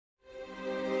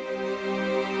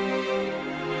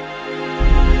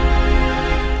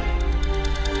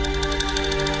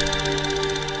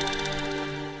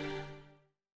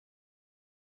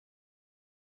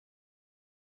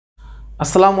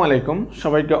আসসালামু আলাইকুম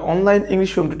সবাইকে অনলাইন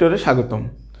ইংলিশ হোম টিউটরে স্বাগতম।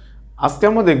 আজকে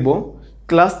আমরা দেখব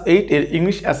ক্লাস 8 এর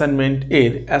ইংলিশ অ্যাসাইনমেন্ট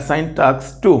এর অ্যাসাইন টাস্ক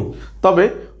 2। তবে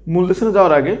মূল লেসনে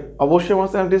যাওয়ার আগে অবশ্যই আমার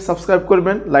চ্যানেলটি সাবস্ক্রাইব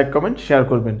করবেন, লাইক কমেন্ট শেয়ার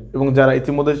করবেন এবং যারা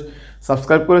ইতিমধ্যে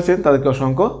সাবস্ক্রাইব করেছেন তাদেরকে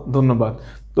অসংখ্য ধন্যবাদ।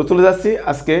 তো চলে যাচ্ছি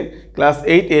আজকে ক্লাস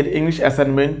 8 এর ইংলিশ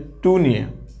অ্যাসাইনমেন্ট 2 নিয়ে।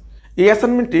 এই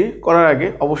অ্যাসাইনমেন্টটি করার আগে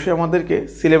অবশ্যই আমাদেরকে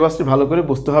সিলেবাসটি ভালো করে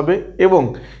বুঝতে হবে এবং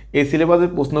এই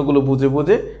সিলেবাসের প্রশ্নগুলো বুঝে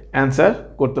বুঝে অ্যান্সার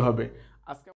করতে হবে।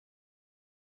 আজকে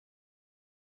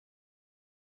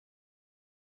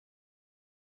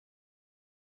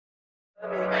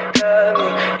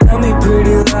Tell me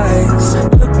pretty lies,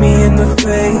 look me in the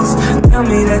face, tell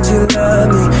me that you love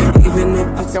me, even if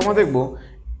আজকে আমরা দেখব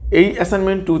এই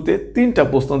অ্যাসাইনমেন্ট 2তে 3টা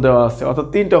প্রশ্ন দেওয়া আছে, অর্থাৎ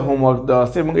 3টা হোমওয়ার্ক দেওয়া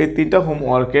আছে এবং এই 3টা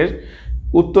হোমওয়ার্কের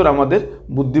উত্তর আমাদের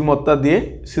বুদ্ধিমত্তা দিয়ে,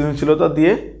 সৃজনশীলতা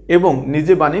দিয়ে এবং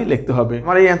নিজে বানিয়ে লিখতে হবে।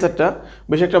 আমার এই অ্যান্সারটা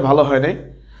বেশ একটা ভালো হয় নাই,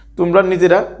 তোমরা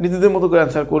নিজেরা নিজেদের মতো করে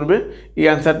অ্যান্সার করবে। এই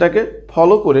অ্যান্সারটাকে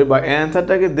ফলো করে বা এই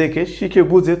অ্যান্সারটাকে দেখে শিখে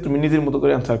বুঝে তুমি নিজের মতো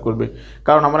করে অ্যান্সার করবে,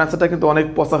 কারণ আমার অ্যান্সারটা কিন্তু অনেক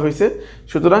পচা হয়েছে,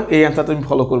 সুতরাং এই অ্যান্সার তুমি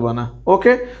ফলো করবে না।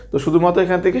 ওকে, তো শুধুমাত্র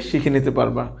এখান থেকে শিখে নিতে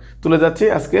পারবা। তুলে যাচ্ছি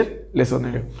আজকের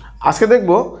লেসনে। আজকে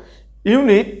দেখব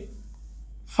unit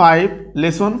 5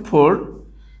 lesson 4,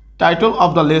 title of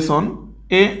the lesson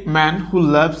a man who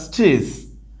loves trees.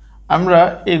 আমরা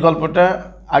এই গল্পটা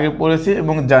আগে পড়েছি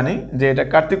এবং জানি যে এটা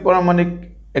কার্তিক পরামানিক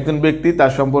একজন ব্যক্তি,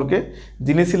 তার সম্পর্কে,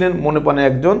 যিনি ছিলেন মনে প্রাণে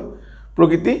একজন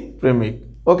প্রকৃতি প্রেমিক।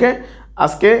 ওকে,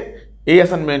 আজকে এই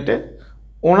অ্যাসাইনমেন্টে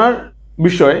ওনার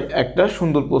বিষয়ে একটা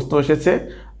সুন্দর প্রশ্ন এসেছে,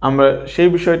 আমরা সেই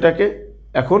বিষয়টাকে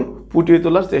এখন ফুটিয়ে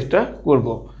তোলার চেষ্টা করব।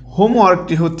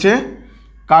 হোমওয়ার্কটি হচ্ছে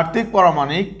Kartik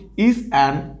Paramanik is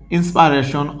an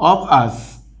inspiration of us.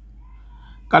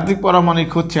 Kartik Paramanik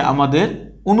হচ্ছে আমাদের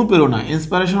অনুপ্রেরণা।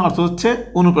 ইন্সপাইরেশন অর্থ হচ্ছে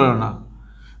অনুপ্রেরণা।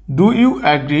 Do you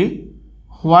agree,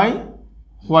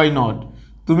 why not?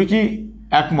 তুমি কি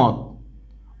একমত,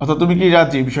 অর্থাৎ তুমি কি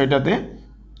রাজি বিষয়টাতে,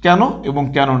 কেন এবং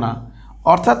কেন না?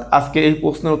 অর্থাৎ আজকে এই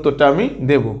প্রশ্নের উত্তরটা আমি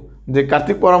দেব যে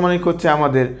কার্তিক পরামানিক হচ্ছে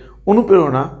আমাদের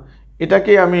অনুপ্রেরণা,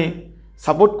 এটাকে আমি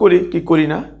সাপোর্ট করি কি করি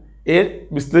না, এর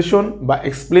বিশ্লেষণ বা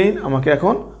এক্সপ্লেইন আমাকে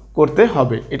এখন করতে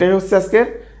হবে। এটাই হচ্ছে আজকের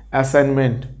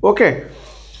অ্যাসাইনমেন্ট। ওকে,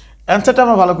 অ্যান্সারটা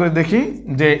আমরা ভালো করে দেখি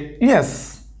যে ইয়েস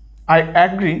আই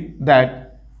অ্যাগ্রি দ্যাট,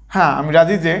 হ্যাঁ আমি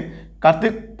রাজি যে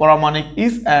Kartik Paramanik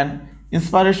is an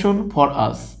inspiration for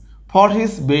us for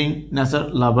his being nature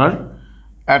lover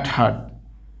at heart.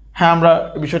 হ্যাঁ, আমরা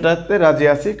বিষয়টাতে রাজি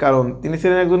আছি, কারণ তিনি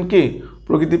ছিলেন একজন কি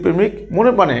প্রকৃতি প্রেমিক,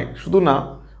 মনে প্রাণে, শুধু না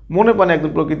মনে প্রাণে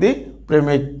একজন প্রকৃতি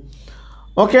প্রেমিক।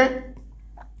 ওকে,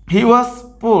 হি ওয়াজ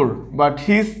পুর but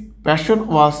his passion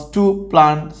was to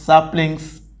plant সাপলিংস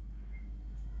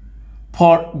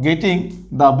for getting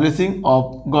the blessing of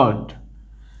god.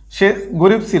 সে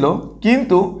গরিব ছিল,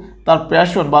 কিন্তু তার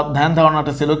প্যাশন বা ধ্যান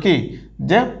ধারণাটা ছিল কি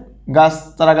যে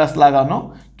চারা গাছ লাগানো।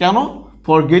 কেন?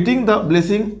 For getting the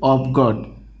blessing of god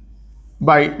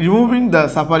bye removing the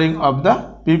suffering of the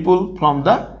people from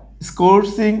the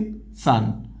স্কোর্সিং সান।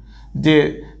 যে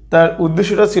তার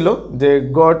উদ্দেশ্যটা ছিল যে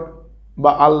গড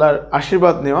বা আল্লাহর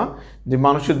আশীর্বাদ নেওয়া, যে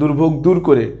মানুষের দুর্ভোগ দূর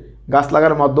করে, গাছ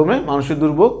লাগার মাধ্যমে মানুষের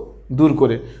দুর্ভোগ দূর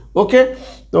করে। ওকে,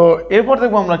 তো এরপর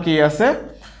দেখবো আমরা কি আছে,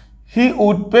 he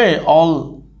would pay all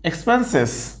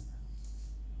expenses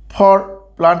for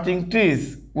planting trees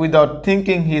without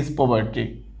thinking his poverty.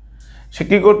 সে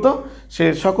কী করতো? সে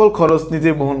সকল খরচ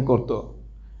নিজে বহন করত,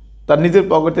 তার নিজের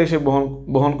পকেট থেকে সে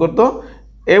বহন করত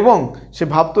এবং সে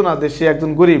ভাবতো না যে সে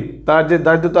একজন গরিব, তার যে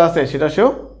দারিদ্রতা আছে সেটা সেও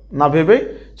না ভেবেই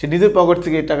সে নিজের পকেট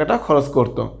থেকে এই টাকাটা খরচ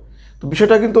করত। তো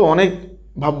বিষয়টা কিন্তু অনেক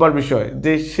ভাববার বিষয়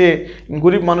যে সে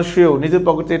গরিব মানুষ হয়েও নিজের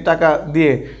পকেট থেকে টাকা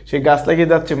দিয়ে সে গাছ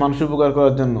লাগিয়ে যাচ্ছে মানুষের উপকার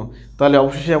করার জন্য, তাহলে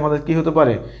অবশ্যই আমাদের কি হতে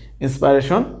পারে?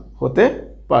 ইন্সপাইরেশন হতে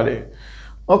পারে।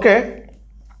 ওকে,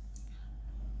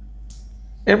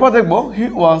 এরপর দেখব হি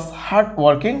ওয়াজ হার্ড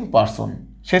ওয়ার্কিং পারসন।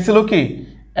 সে ছিল কি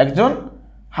একজন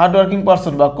হার্ড ওয়ার্কিং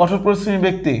পারসন বা কঠোর পরিশ্রমী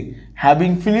ব্যক্তি।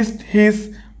 Having finished his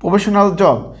professional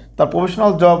job, তার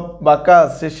প্রফেশনাল জব বা কাজ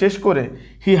সে শেষ করে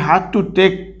he had to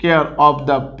take care of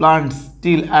the plants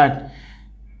till at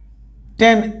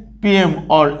 10 PM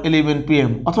or 11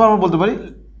 PM, অথবা আমরা বলতে পারি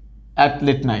অ্যাট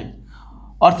লেট নাইট।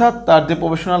 অর্থাৎ তার যে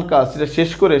প্রফেশনাল কাজ সেটা শেষ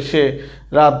করে সে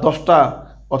রাত 10টা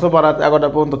অথবা রাত 11টা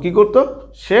পর্যন্ত কী করতো?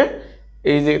 সে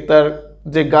এই যে তার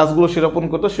যে গাছগুলো সে রোপণ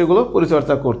করতো সেগুলো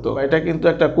পরিচর্যা করতো। এটা কিন্তু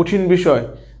একটা কঠিন বিষয়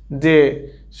যে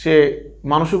সে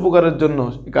মানুষ উপকারের জন্য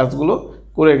কাজগুলো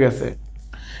করে গেছে।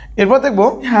 এরপর দেখব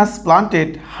has planted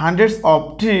hundreds of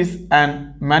trees and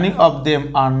many of them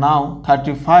are now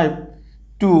 35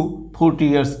 to 40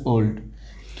 years old।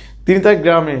 তিনি তার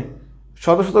গ্রামে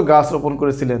শত শত গাছ রোপণ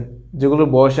করেছিলেন, যেগুলোর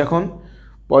বয়স এখন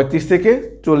 35 থেকে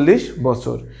 40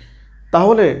 বছর।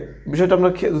 তাহলে বিষয়টা আমরা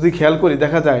যদি খেয়াল করি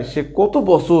দেখা যায় সে কত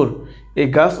বছর এই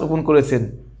গাছ রোপণ করেছেন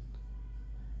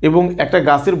এবং একটা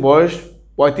গাছের বয়স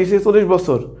 35 থেকে 40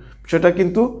 বছর, সেটা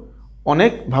কিন্তু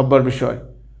অনেক ভাববার বিষয়।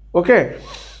 ওকে,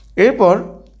 এরপর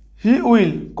he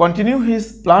will continue his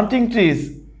planting trees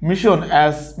mission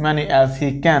as many as he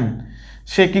can.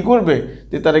 সে কী করবে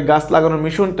যে তার এই গাছ লাগানোর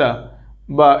মিশনটা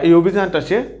বা এই অভিযানটা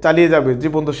সে চালিয়ে যাবে যে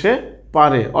পর্যন্ত সে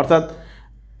পারে, অর্থাৎ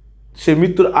সে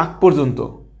মৃত্যুর আগ পর্যন্ত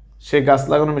সে গাছ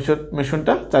লাগানোর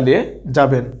মিশনটা চালিয়ে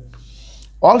যাবেন।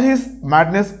 All his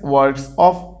madness words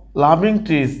of loving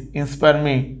trees inspire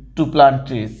me to plant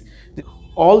trees.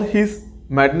 All his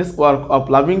madness work of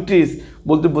loving trees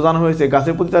বলতে বোঝানো হয়েছে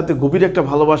গাছের প্রতি তাদের গভীর একটা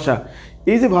ভালোবাসা।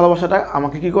 এই যে ভালোবাসাটা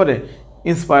আমাকে কি করে,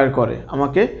 ইন্সপায়ার করে,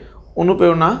 আমাকে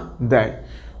অনুপ্রেরণা দেয়।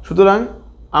 সুতরাং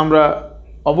আমরা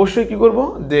অবশ্যই কি করব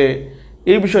যে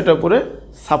এই বিষয়টার উপরে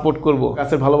সাপোর্ট করব,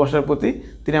 গাছের ভালোবাসার প্রতি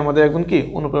তিনি আমাদের একজন কি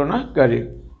অনুপ্রেরণাকারী।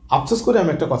 আফসোস করে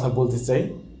আমি একটা কথা বলতে চাই,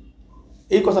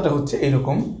 এই কথাটা হচ্ছে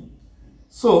এইরকম।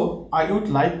 So I would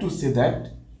like to say that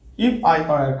if I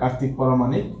R Kartik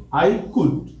Paramanik I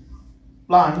could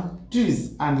plant trees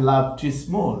and love trees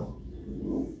মোর।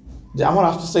 যে আমার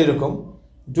আফসোসটা এরকম,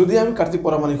 যদি আমি কার্তিক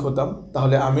পরামানিক হতাম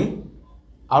তাহলে আমি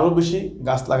আরও বেশি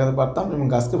গাছ লাগাতে পারতাম এবং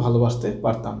গাছকে ভালোবাসতে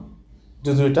পারতাম,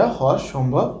 যদিও এটা হওয়া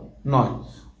সম্ভব নয়।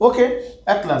 ওকে,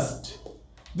 at last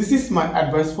this is my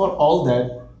advice for all that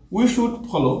we should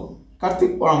follow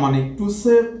Kartik Paramanik to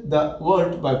save the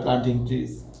world by planting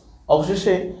trees.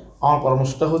 অবশেষে আমার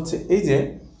পরামর্শটা হচ্ছে এই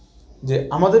যে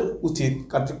আমাদের উচিত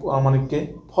কার্তিক পরামানিককে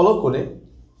ফলো করে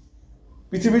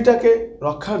পৃথিবীটাকে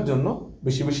রক্ষার জন্য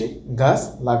বেশি বেশি গাছ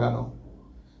লাগানো।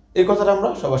 এই কথাটা আমরা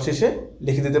সবার শেষে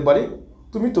লিখে দিতে পারি।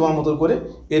 তুমি তোমার মতো করে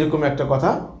এরকম একটা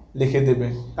কথা লিখে দেবে।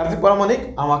 কার্তিক পরামানিক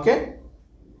আমাকে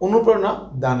অনুপ্রেরণা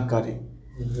দানকারী।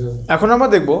 এখন আমরা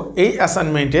দেখব এই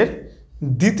অ্যাসাইনমেন্টের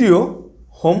দ্বিতীয়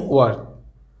হোমওয়ার্ক,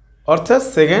 অর্থাৎ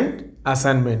সেকেন্ড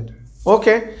অ্যাসাইনমেন্ট।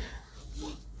 ওকে,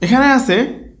 এখানে আছে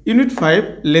unit 5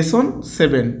 lesson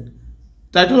 7,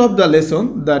 title of the lesson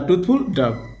the truthful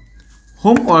ডাব।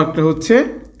 হোমওয়ার্কটা হচ্ছে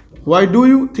why do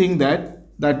you think that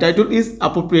the title is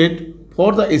appropriate for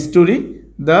the story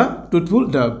the truthful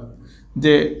ডাব।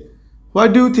 যে why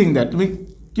do you think that, তুমি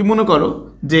কি মনে করো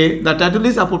যে দ্য টাইটেল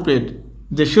ইজ অ্যাপ্রোপ্রিয়েট,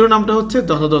 যে শিরোনামটা হচ্ছে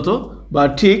যথাযথ বা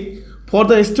ঠিক, for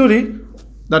the story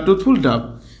the truthful ডাব,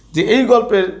 যে এই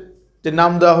গল্পের যে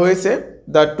নাম দেওয়া হয়েছে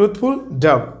দ্য ট্রুথফুল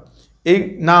ডাব, এই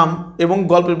নাম এবং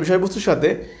গল্পের বিষয়বস্তুর সাথে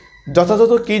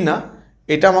যথাযথ কি না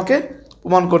এটা আমাকে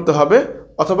প্রমাণ করতে হবে,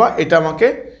 অথবা এটা আমাকে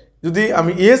যদি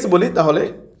আমি ইয়েস বলি তাহলে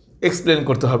এক্সপ্লেন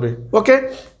করতে হবে। ওকে,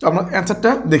 তো আমরা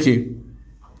অ্যান্সারটা দেখি।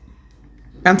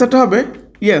 অ্যান্সারটা হবে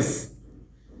yes,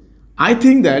 I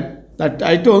think that the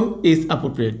title is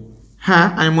appropriate. হ্যাঁ,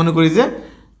 আমি মনে করি যে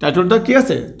টাইটলটা কি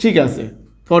আছে, ঠিক আছে,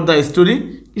 ফর দ্য স্টোরি,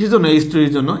 কিসের জন্য, এই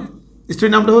স্টোরির জন্য।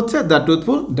 স্টোরির নামটা হচ্ছে দ্য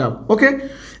ট্রুথফুল ডাব। ওকে,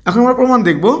 এখন আমরা প্রমাণ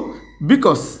দেখব।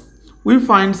 বিকজ উই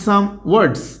ফাইন্ড সাম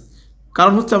ওয়ার্ডস,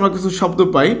 কারণ হচ্ছে আমরা কিছু শব্দ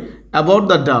পাই অ্যাবাউট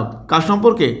দ্য ডাব, কার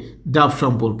সম্পর্কে, ডাব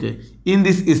সম্পর্কে, ইন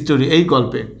দিস স্টোরি, এই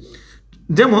গল্পে।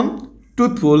 যেমন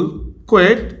truthful,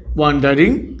 coed,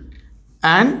 wandering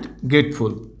and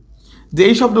grateful. যে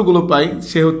এই শব্দগুলো পাই,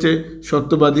 সে হচ্ছে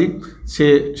সত্যবাদী, সে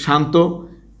শান্ত,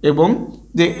 এবং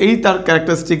যে এই তার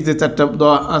ক্যারেক্টারিস্টিক যে 4টা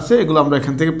দেওয়া আছে এগুলো আমরা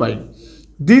এখান থেকে পাই।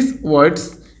 দিস ওয়ার্ডস,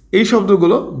 এই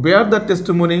শব্দগুলো bear the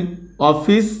testimony of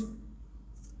his,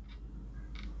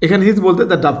 এখানে হিজ বলতে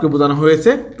তার ডাবকে বোঝানো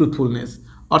হয়েছে ট্রুথফুলনেস,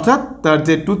 অর্থাৎ তার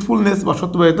যে ট্রুথফুলনেস বা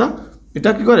সত্যবাদিতা এটা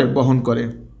কী করে, বহন করে।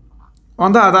 অন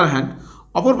দ্য আদার হ্যান্ড,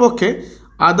 অপরপক্ষে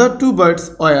আদার টু বার্ডস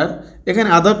ওয়ার, এখানে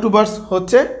আদার টু বার্ডস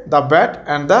হচ্ছে the bat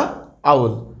and the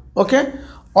owl. Okay,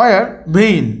 war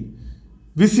vein,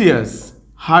 vicious,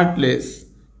 heartless,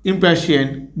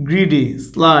 ইম্প্যাশিয়েন্ট, greedy,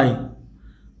 sly,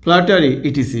 ফ্লাটারি,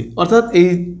 etc. অর্থাৎ এই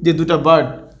যে দুটা bird,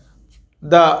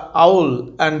 the owl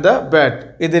and the bat,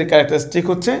 এদের ক্যারেক্টারিস্টিক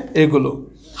হচ্ছে এগুলো।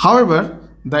 However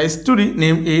the story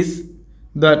name is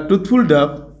the truthful ডাব।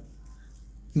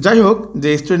 যাই হোক, যে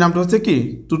স্টোরি নামটা হচ্ছে কি,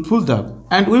 ট্রুথফুল ডাব।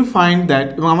 অ্যান্ড উই ফাইন্ড দ্যাট,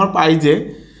 এবং আমরা পাই যে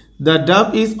দ্য ডাব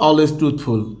ইজ অলওয়েজ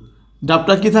ট্রুথফুল,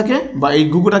 ডাবটা কী থাকে বা এই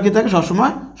ঘুঘুটা কী থাকে,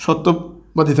 সবসময়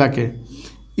সত্যবাদী থাকে।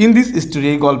 ইন দিস স্টোরি,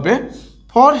 এই গল্পে,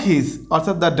 ফর হিজ,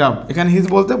 অর্থাৎ দ্য ডাব, এখানে হিজ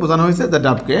বলতে বোঝানো হয়েছে দ্য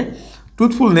ডাবকে,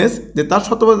 ট্রুথফুলনেস, যে তার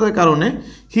সত্যবাদিতার কারণে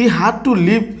he had to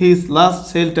leave his last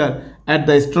shelter at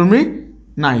the stormy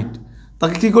night,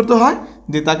 তাকে কী করতে হয়,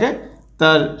 যে তাকে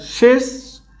তার শেষ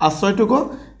আশ্রয়টুকু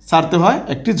ছাড়তে হয়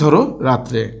একটি ঝড়ো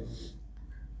রাত্রে।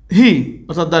 হি,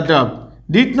 অর্থাৎ দ্য ডাব,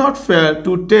 did not fair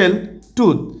to tell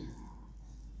truth,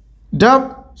 ডাব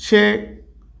সে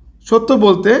সত্য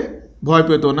বলতে ভয়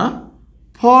পেত না।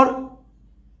 ফর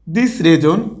দিস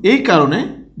রিজন, এই কারণে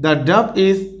দ্য ডাব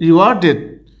is rewarded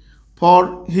for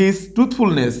his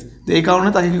truthfulness, এই কারণে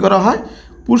তাকে কী করা হয়,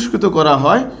 পুরস্কৃত করা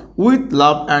হয় উইথ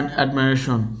লাভ অ্যান্ড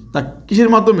অ্যাডমাইরেশন, তা কিসের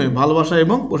মাধ্যমে, ভালোবাসা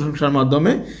এবং প্রশংসার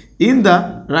মাধ্যমে, in the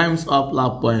rhymes of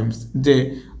love poems, যে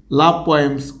লাভ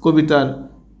poems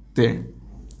কবিতারতে।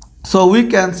 So we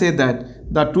can say that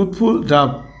the truthful ডাব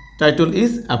টাইটল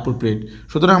ইজ অ্যাপ্রোপ্রিয়েট।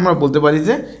 সুতরাং আমরা বলতে পারি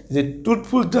যে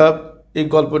ট্রুথফুল ডাব এই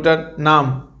গল্পটার নাম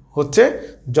হচ্ছে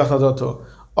যথাযথ।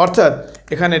 অর্থাৎ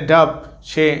এখানে ডাব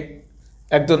সে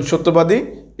একজন সত্যবাদী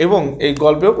এবং এই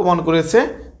গল্পেও প্রমাণ করেছে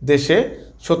যে সে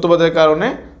সত্যবাদের কারণে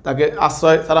তাকে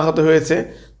আশ্রয় ছাড়া হতে হয়েছে,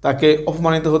 তাকে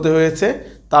অপমানিত হতে হয়েছে,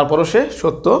 তারপরও সে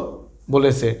সত্য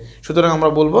বলেছে। সুতরাং আমরা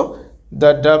বলবো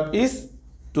দ্য ডাব ইজ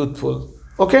ট্রুথফুল।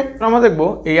 ওকে, আমরা দেখব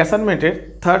এই অ্যাসাইনমেন্টের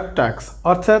থার্ড টাস্ক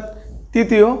অর্থাৎ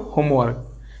তৃতীয় হোমওয়ার্ক।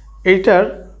 এইটার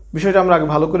বিষয়টা আমরা আগে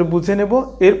ভালো করে বুঝে নেব,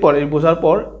 এরপর এই বোঝার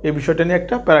পর এই বিষয়টা নিয়ে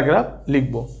একটা প্যারাগ্রাফ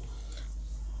লিখব।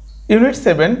 Unit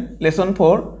 7 lesson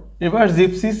 4 river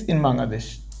gypsies in Bangladesh.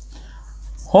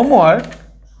 Homework,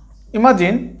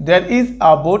 imagine there is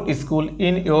a boat school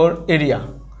in your area.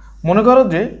 মনে করো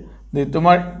যে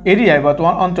তোমার এরিয়ায় বা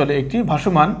তোমার অঞ্চলে একটি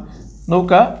ভাসমান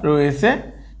নৌকা রয়েছে।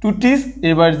 To teach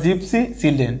river gypsy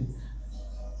children.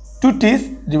 To teach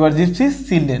river gypsy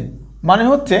children মানে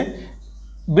হচ্ছে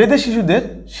বেদে শিশুদের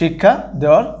শিক্ষা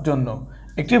দেওয়ার জন্য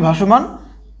একটি ভাসমান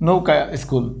নৌকা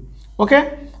school. Okay,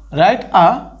 write a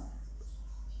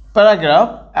paragraph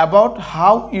about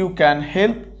how you can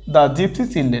help the gypsy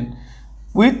children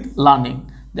with learning.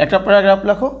 একটা প্যারাগ্রাফ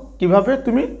লেখো কীভাবে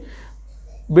তুমি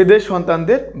বেদের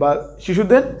সন্তানদের বা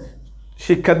শিশুদের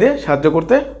শিক্ষা দিয়ে সাহায্য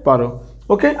করতে পারো।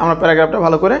 ওকে, আমরা প্যারাগ্রাফটা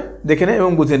ভালো করে দেখে নেই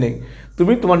এবং বুঝে নেই।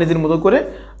 তুমি তোমার নিজের মতো করে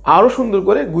আরও সুন্দর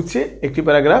করে গুছিয়ে একটি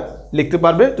প্যারাগ্রাফ লিখতে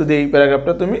পারবে যদি এই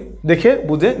প্যারাগ্রাফটা তুমি দেখে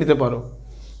বুঝে নিতে পারো।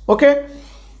 ওকে,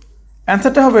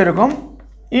 অ্যান্সারটা হবে এরকম,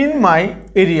 in my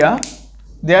area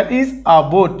there is a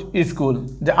boat school,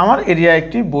 যে আমার এরিয়ায়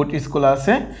একটি বোট স্কুল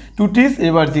আছে। To teach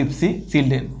river gypsy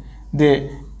children, যে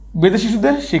বেদে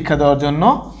শিশুদের শিক্ষা দেওয়ার জন্য।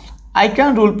 আই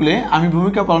ক্যান রোল প্লে, আমি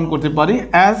ভূমিকা পালন করতে পারি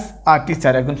অ্যাজ আ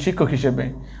টিচার, একজন শিক্ষক হিসেবে।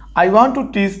 I want to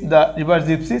teach the river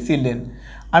gypsy children,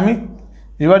 আমি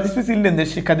রিভার জিপসি চিলড্রেনদের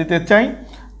শিক্ষা দিতে চাই।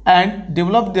 অ্যান্ড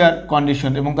ডেভেলপ দেয়ার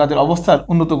কন্ডিশন, এবং তাদের অবস্থার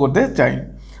উন্নত করতে চাই।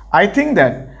 আই থিঙ্ক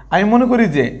দ্যাট, আমি মনে করি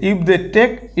যে ইফ দে টেক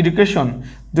এডুকেশন,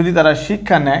 যদি তারা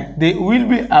শিক্ষা নেয়, they will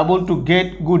be able to get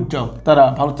good job, তারা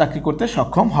ভালো চাকরি করতে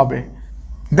সক্ষম হবে।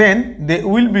 দেন they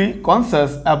will be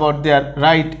conscious about their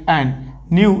right and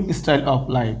new style of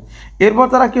life, এরপর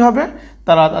তারা কী হবে,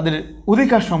 তারা তাদের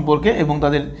অধিকার সম্পর্কে এবং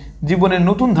তাদের জীবনের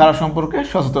নতুন ধারা সম্পর্কে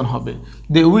সচেতন হবে।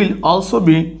 They will also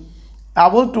be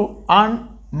able to earn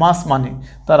মাস মানি,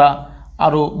 তারা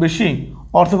আরও বেশি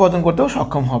অর্থ উপার্জন করতেও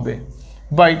সক্ষম হবে।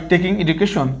 বাই টেকিং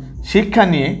এডুকেশন, শিক্ষা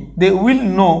নিয়ে, they will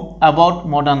know about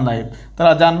modern life,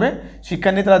 তারা জানবে, শিক্ষা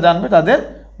নিয়ে তারা জানবে তাদের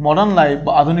মডার্ন লাইফ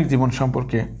বা আধুনিক জীবন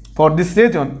সম্পর্কে। ফর দিস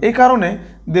রিজন, এই কারণে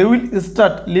they will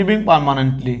start living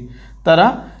permanently, তারা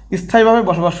স্থায়ীভাবে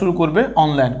বসবাস শুরু করবে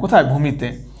অনলাইন, কোথায়, ভূমিতে।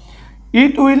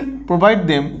 ইট উইল প্রোভাইড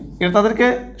দেম, এটা তাদেরকে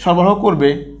সরবরাহ করবে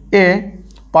এ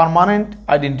পারমানেন্ট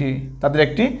আইডেন্টিটি, তাদের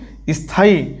একটি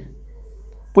স্থায়ী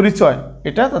পরিচয়,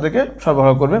 এটা তাদেরকে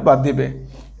সরবরাহ করবে বা দেবে।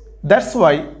 দ্যাটস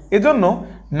ওয়াই, এজন্য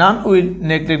নান উইল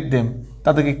নেগলেক্ট দেম,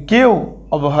 তাদেরকে কেউ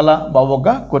অবহেলা বা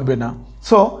অবজ্ঞা করবে না।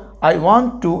 So I want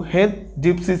to help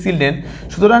gypsy children,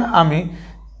 সুতরাং আমি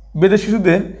বেদে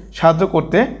শিশুদের সাহায্য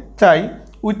করতে চাই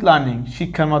উইথ লার্নিং,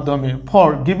 শিক্ষার মাধ্যমে। For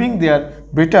giving there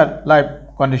better life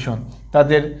condition,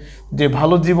 তাদের যে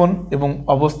ভালো জীবন এবং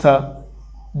অবস্থা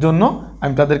জন্য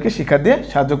আমি তাদেরকে শিক্ষা দিয়ে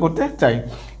সাহায্য করতে চাই।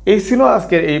 এই ছিল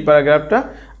আজকের এই প্যারাগ্রাফটা।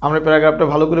 আমরা প্যারাগ্রাফটা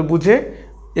ভালো করে বুঝে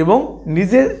এবং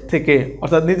নিজের থেকে,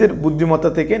 অর্থাৎ নিজের বুদ্ধিমত্তা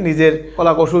থেকে, নিজের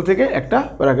কলা কৌশল থেকে একটা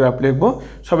প্যারাগ্রাফ লিখব।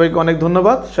 সবাইকে অনেক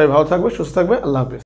ধন্যবাদ, সবাই ভালো থাকবে, সুস্থ থাকবে, আল্লাহ হাফেজ।